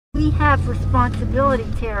have responsibility,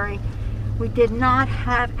 Terry. We did not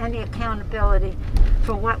have any accountability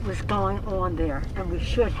for what was going on there, and we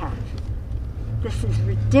should have. This is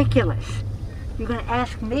ridiculous. You're going to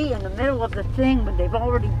ask me in the middle of the thing when they've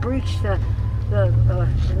already breached the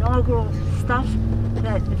inaugural stuff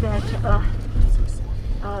that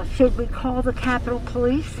should we call the Capitol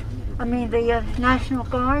Police? I mean the National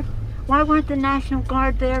Guard? Why weren't the National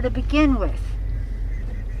Guard there to begin with?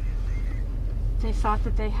 They thought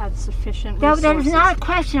that they had sufficient resources. That is not a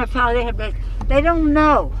question of how they had. They don't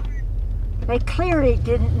know. They clearly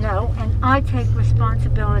didn't know, and I take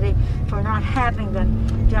responsibility for not having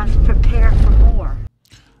them just prepare for more.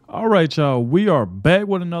 All right, y'all, we are back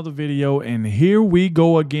with another video, and here we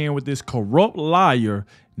go again with this corrupt liar,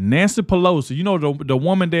 Nancy Pelosi. You know, the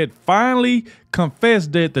woman that finally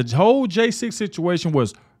confessed that the whole J6 situation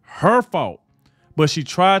was her fault, but she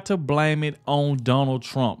tried to blame it on Donald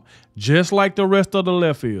Trump, just like the rest of the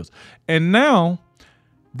left is. And now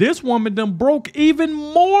this woman done broke even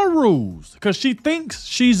more rules because she thinks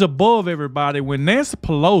she's above everybody when Nancy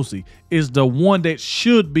Pelosi is the one that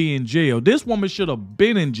should be in jail. This woman should have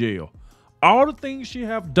been in jail. All the things she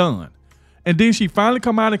have done. And then she finally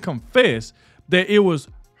come out and confess that it was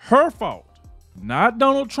her fault, not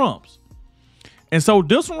Donald Trump's. And so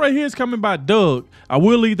this one right here is coming by Doug. I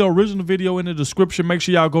will leave the original video in the description. Make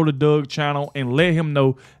sure y'all go to Doug's channel and let him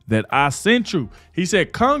know that I sent you. He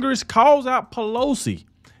said Congress calls out Pelosi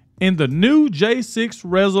in the new J6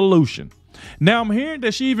 resolution. Now I'm hearing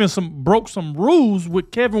that she even broke some rules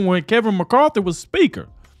with Kevin when Kevin McCarthy was speaker.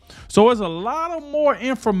 So there's a lot of more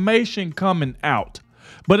information coming out.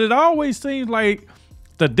 But it always seems like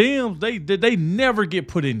the Dems, they never get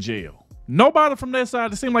put in jail. Nobody from that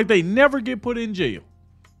side, it seems like they never get put in jail.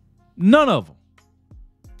 None of them.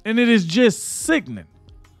 And it is just sickening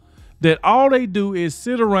that all they do is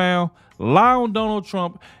sit around, lie on Donald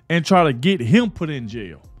Trump, and try to get him put in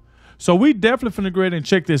jail. So we definitely finna go ahead and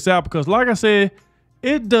check this out because, like I said,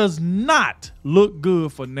 it does not look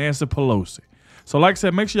good for Nancy Pelosi. So like I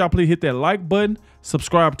said, make sure y'all please hit that like button,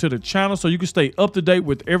 subscribe to the channel so you can stay up to date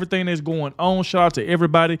with everything that's going on. Shout out to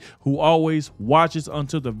everybody who always watches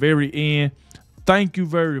until the very end. Thank you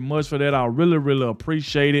very much for that. I really, really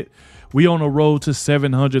appreciate it. We on the road to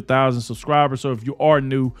 700,000 subscribers. So if you are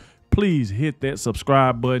new, please hit that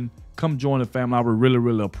subscribe button. Come join the family. I would really,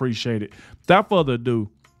 really appreciate it. Without further ado,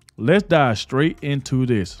 let's dive straight into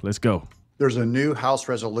this. Let's go. There's a new House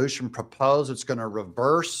resolution proposed. It's going to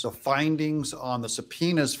reverse the findings on the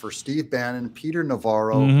subpoenas for Steve Bannon, Peter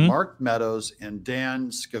Navarro, Mark Meadows, and Dan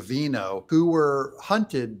Scavino, who were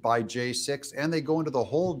hunted by J6, and they go into the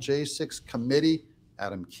whole J6 committee,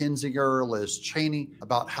 Adam Kinzinger, Liz Cheney,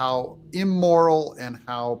 about how immoral and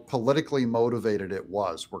how politically motivated it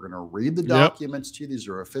was. We're going to read the documents to you. These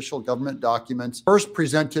are official government documents. First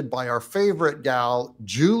presented by our favorite gal,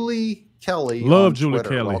 Julie Kelly. Love Julie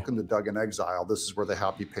Kelly. Welcome to Doug in Exile. This is where the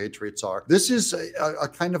happy patriots are. This is a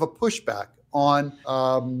kind of a pushback on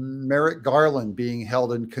Merrick Garland being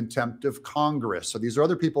held in contempt of Congress. So these are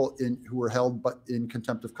other people who were held in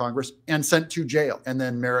contempt of Congress and sent to jail. And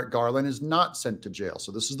then Merrick Garland is not sent to jail.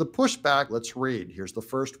 So this is the pushback. Let's read. Here's the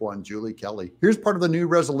first one, Julie Kelly. Here's part of the new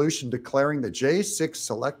resolution declaring the J6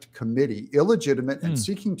 Select Committee illegitimate and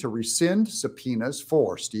seeking to rescind subpoenas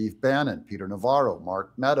for Steve Bannon, Peter Navarro,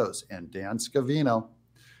 Mark Meadows, and Dan Scavino.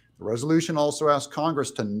 The resolution also asks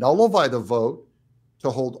Congress to nullify the vote to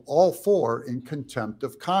hold all four in contempt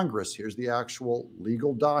of Congress. Here's the actual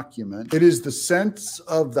legal document. It is the sense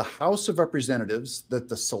of the House of Representatives that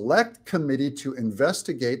the Select Committee to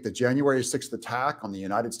investigate the January 6th attack on the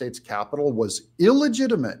United States Capitol was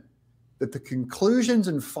illegitimate, that the conclusions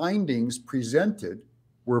and findings presented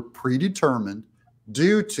were predetermined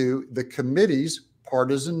due to the committee's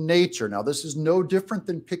partisan nature. Now, this is no different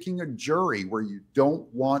than picking a jury where you don't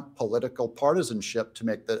want political partisanship to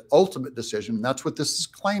make the ultimate decision. And that's what this is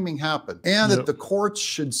claiming happened. And that the courts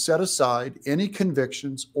should set aside any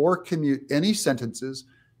convictions or commute any sentences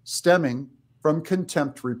stemming from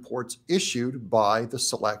contempt reports issued by the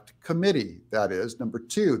Select Committee. That is, number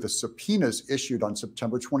two, the subpoenas issued on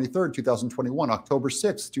September 23rd, 2021, October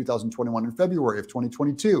 6th, 2021, and February of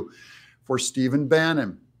 2022 for Stephen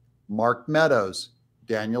Bannon, Mark Meadows,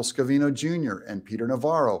 Daniel Scavino Jr., and Peter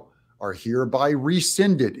Navarro are hereby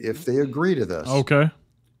rescinded if they agree to this. Okay.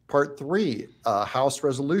 Part three, House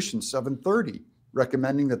Resolution 730,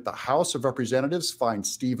 recommending that the House of Representatives find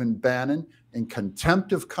Stephen Bannon in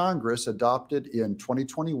contempt of Congress, adopted in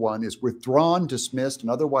 2021, is withdrawn, dismissed, and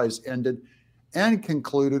otherwise ended and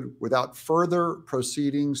concluded without further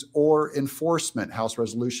proceedings or enforcement. House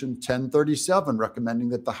Resolution 1037, recommending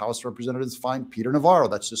that the House of Representatives find Peter Navarro.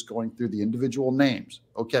 That's just going through the individual names.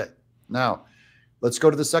 Okay. Now, let's go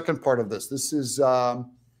to the second part of this. This is the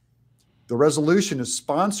resolution is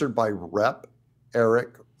sponsored by Rep.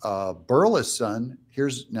 Eric Burleson.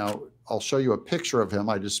 Now I'll show you a picture of him.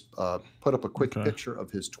 I just put up a quick picture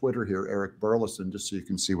of his Twitter here, Eric Burleson, just so you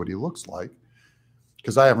can see what he looks like,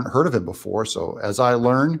 because I haven't heard of him before. So as I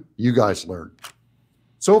learn, you guys learn.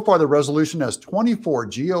 So far, the resolution has 24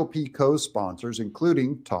 GOP co-sponsors,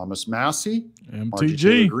 including Thomas Massey, Margie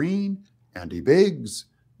Taylor Greene, Andy Biggs,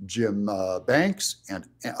 Jim Banks, and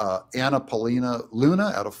Anna Paulina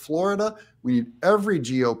Luna out of Florida. We need every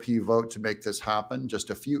GOP vote to make this happen. Just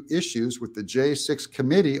a few issues with the J6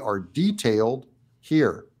 committee are detailed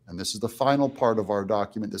here. And this is the final part of our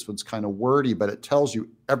document. This one's kind of wordy, but it tells you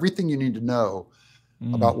everything you need to know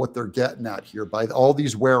about what they're getting at here by all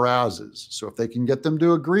these whereases. So if they can get them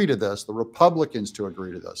to agree to this, the Republicans to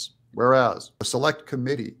agree to this, whereas the select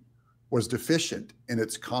committee was deficient in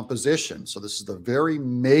its composition. So this is the very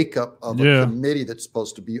makeup of a committee that's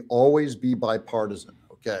supposed to always be bipartisan.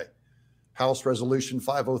 Okay. House Resolution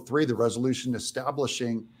 503, the resolution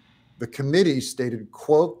establishing the committee stated,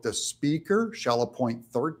 quote, the Speaker shall appoint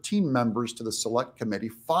 13 members to the Select Committee,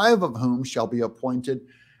 5 of whom shall be appointed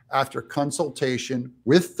after consultation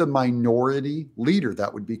with the minority leader.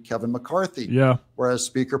 That would be Kevin McCarthy. Yeah. Whereas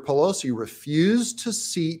Speaker Pelosi refused to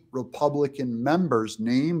seat Republican members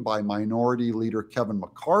named by Minority Leader Kevin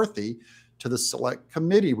McCarthy to the Select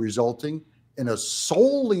Committee, resulting in a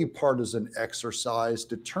solely partisan exercise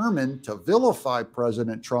determined to vilify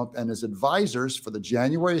President Trump and his advisors for the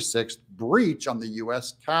January 6th breach on the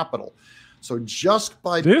U.S. Capitol. So just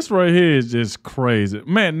by this right here is just crazy,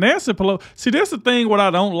 man. Nancy Pelosi. See, that's the thing. What I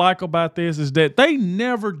don't like about this is that they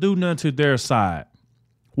never do nothing to their side.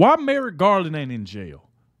 Why Merrick Garland ain't in jail?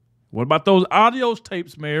 What about those audio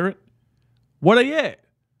tapes, Merrick? Where they at?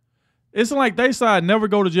 It's like they side never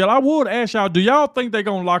go to jail. I would ask y'all, do y'all think they're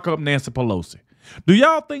gonna lock up Nancy Pelosi? Do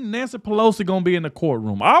y'all think Nancy Pelosi gonna be in the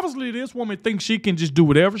courtroom? Obviously, this woman thinks she can just do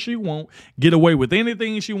whatever she want, get away with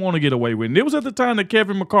anything she want to get away with. And it was at the time that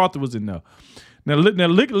Kevin McCarthy was in there. Now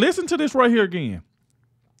listen to this right here again.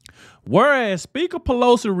 Whereas Speaker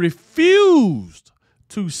Pelosi refused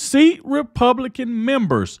to seat Republican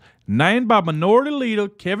members named by Minority Leader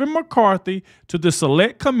Kevin McCarthy to the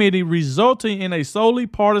Select Committee, resulting in a solely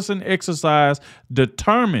partisan exercise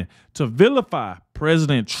determined to vilify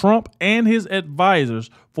President Trump and his advisors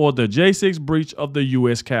for the J6 breach of the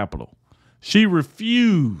U.S. Capitol. She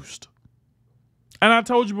refused. And I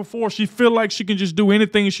told you before, she feel like she can just do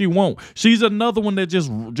anything she want. She's another one that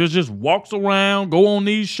just walks around, go on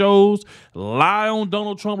these shows, lie on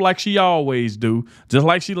Donald Trump like she always do, just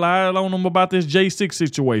like she lied on him about this J6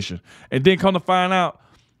 situation. And then come to find out,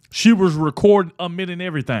 she was recording, admitting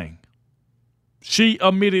everything. She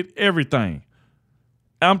admitted everything.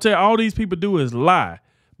 I'm telling you, all these people do is lie.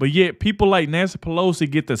 But yet people like Nancy Pelosi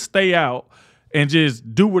get to stay out and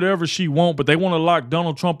just do whatever she want, but they want to lock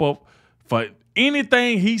Donald Trump up for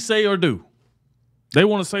anything he say or do. They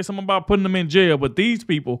want to say something about putting them in jail, but these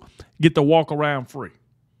people get to walk around free.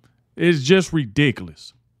 It's just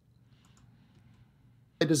ridiculous.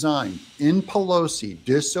 Design in Pelosi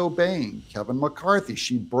disobeying Kevin McCarthy.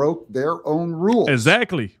 She broke their own rules.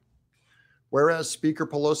 Exactly. Whereas Speaker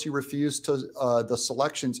Pelosi refused to the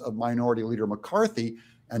selections of Minority Leader McCarthy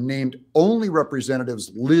and named only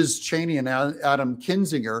Representatives Liz Cheney and Adam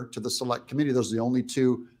Kinzinger to the Select Committee. Those are the only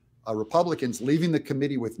two Republicans, leaving the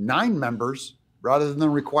committee with 9 members rather than the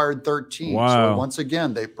required 13. Wow. So once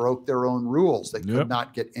again, they broke their own rules. They could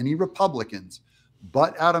not get any Republicans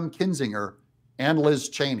but Adam Kinzinger and Liz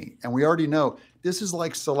Cheney. And we already know this is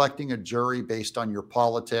like selecting a jury based on your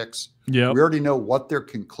politics. We already know what their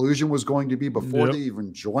conclusion was going to be before they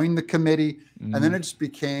even joined the committee. And then it just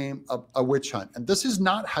became a witch hunt. And this is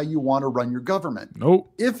not how you want to run your government.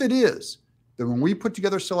 Nope. If it is, then when we put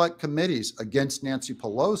together select committees against Nancy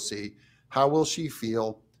Pelosi, how will she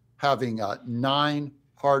feel having 9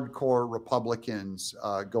 hardcore Republicans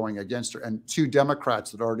going against her and 2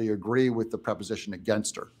 Democrats that already agree with the proposition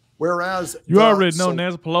against her? Whereas you already know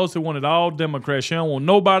Nancy Pelosi wanted all Democrats. She don't want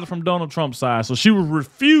nobody from Donald Trump's side. So she was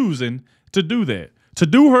refusing to do that. To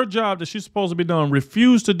do her job that she's supposed to be doing,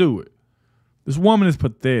 refused to do it. This woman is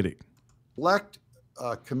pathetic. Select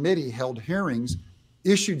committee held hearings,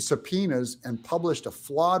 issued subpoenas, and published a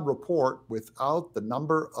flawed report without the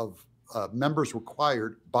number of members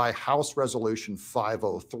required by House Resolution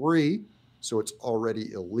 503. So it's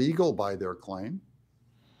already illegal by their claim.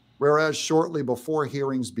 Whereas shortly before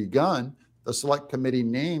hearings begun, the Select Committee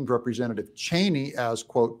named Representative Cheney as,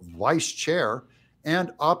 quote, vice chair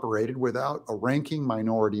and operated without a ranking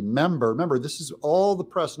minority member. Remember, this is all the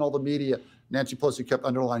press and all the media Nancy Pelosi kept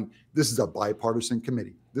underlining, this is a bipartisan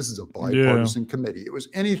committee. This is a bipartisan committee. It was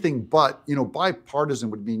anything but, you know, bipartisan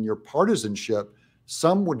would mean your partisanship.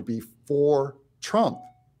 Some would be for Trump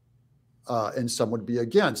and some would be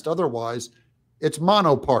against. Otherwise, it's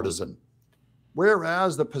monopartisan.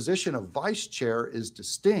 Whereas the position of vice chair is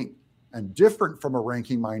distinct and different from a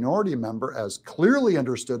ranking minority member, as clearly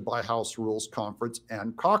understood by House Rules Conference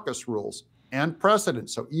and caucus rules and precedent.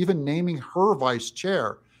 So even naming her vice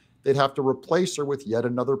chair, they'd have to replace her with yet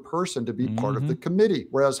another person to be part of the committee.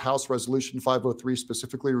 Whereas House Resolution 503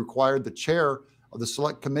 specifically required the chair of the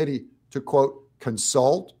select committee to, quote,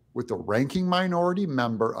 consult with the ranking minority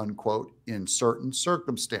member, unquote, in certain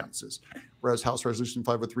circumstances. Whereas House Resolution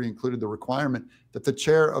 503 included the requirement that the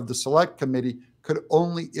chair of the select committee could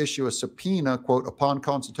only issue a subpoena, quote, upon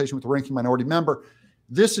consultation with the ranking minority member.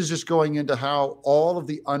 This is just going into how all of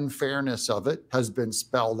the unfairness of it has been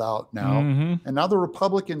spelled out now. And now the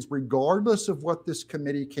Republicans, regardless of what this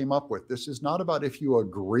committee came up with, this is not about if you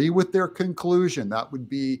agree with their conclusion.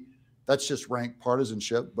 That's just rank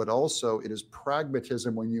partisanship, but also it is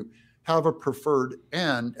pragmatism when you have a preferred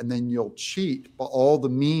end and then you'll cheat by all the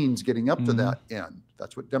means getting up to that end.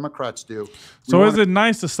 That's what Democrats do. So is it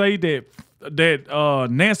nice to say that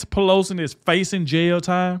Nancy Pelosi is facing jail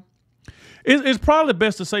time? It's probably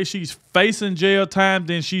best to say she's facing jail time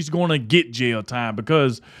than she's going to get jail time,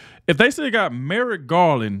 because if they still got Merrick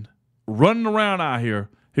Garland running around out here,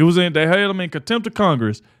 they held him in contempt of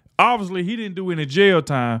Congress. Obviously, he didn't do any jail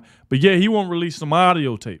time, but yeah, he won't release some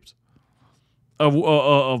audio tapes of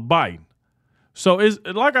Biden. So it's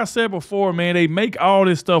like I said before, man, they make all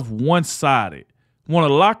this stuff one-sided. Want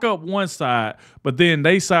to lock up one side, but then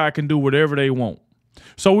they side can do whatever they want.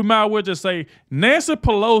 So we might as well just say Nancy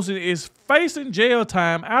Pelosi is facing jail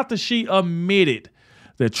time after she admitted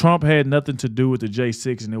that Trump had nothing to do with the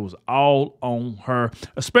J6 and it was all on her.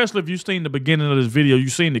 Especially if you've seen the beginning of this video,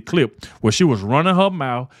 you've seen the clip where she was running her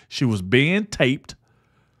mouth, she was being taped,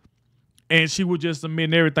 and she was just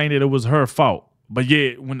admitting everything that it was her fault. But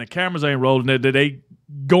yet, when the cameras ain't rolling, that they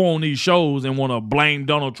go on these shows and want to blame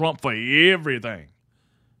Donald Trump for everything.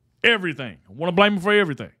 Everything. Want to blame him for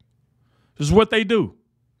everything. This is what they do.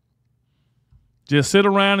 Just sit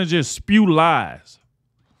around and just spew lies.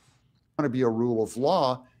 To be a rule of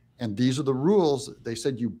law, and these are the rules. They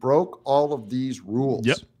said you broke all of these rules.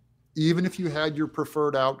 Yep. Even if you had your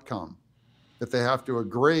preferred outcome, that they have to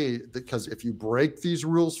agree, because if you break these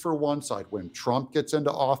rules for one side, when Trump gets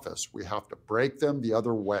into office, we have to break them the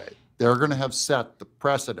other way. They're going to have set the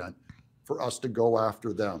precedent for us to go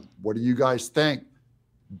after them. What do you guys think?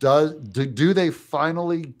 Do they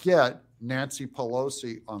finally get Nancy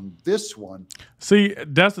Pelosi on this one? See,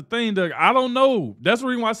 that's the thing, Doug. I don't know. That's the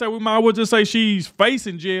reason why I said we might as well just say she's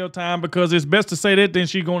facing jail time, because it's best to say that than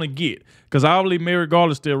she's going to get. Because obviously Merrick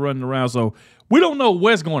Garland's still running around, so we don't know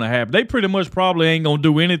what's going to happen. They pretty much probably ain't going to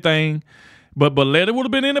do anything, but let it would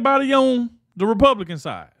have been anybody on the Republican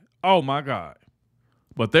side. Oh, my God.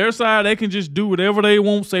 But their side, they can just do whatever they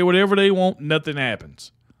want, say whatever they want, nothing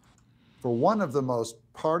happens. For one of the most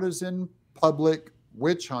partisan public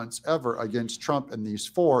witch hunts ever against Trump and these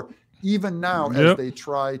four, even now as they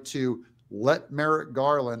try to let Merrick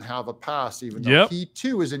Garland have a pass, even though he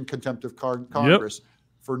too is in contempt of Congress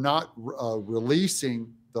for not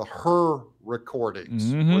releasing her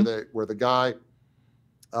recordings, where the guy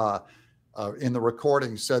in the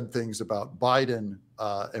recording said things about Biden,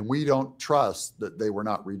 and we don't trust that they were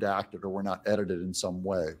not redacted or were not edited in some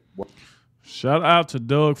way. Shout out to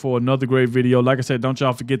Doug for another great video. Like I said, don't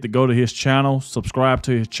y'all forget to go to his channel, subscribe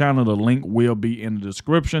to his channel. The link will be in the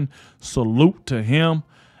description. Salute to him.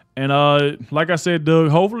 And like I said, Doug,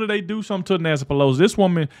 hopefully they do something to Nancy Pelosi.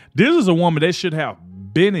 This is a woman that should have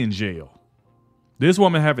been in jail. This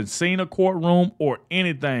woman haven't seen a courtroom or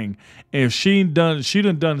anything. And she done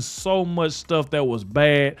so much stuff that was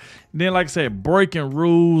bad. And then, like I said, breaking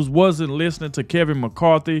rules, wasn't listening to Kevin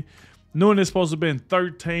McCarthy. Knowing it's supposed to have been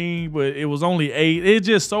 13, but it was only 8. It's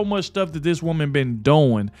just so much stuff that this woman been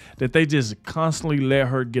doing that they just constantly let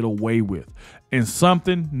her get away with. And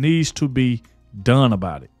something needs to be done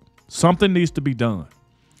about it. Something needs to be done.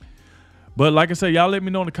 But like I said, y'all let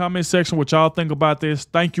me know in the comment section what y'all think about this.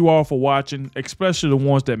 Thank you all for watching, especially the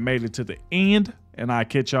ones that made it to the end. And I'll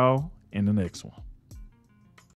catch y'all in the next one.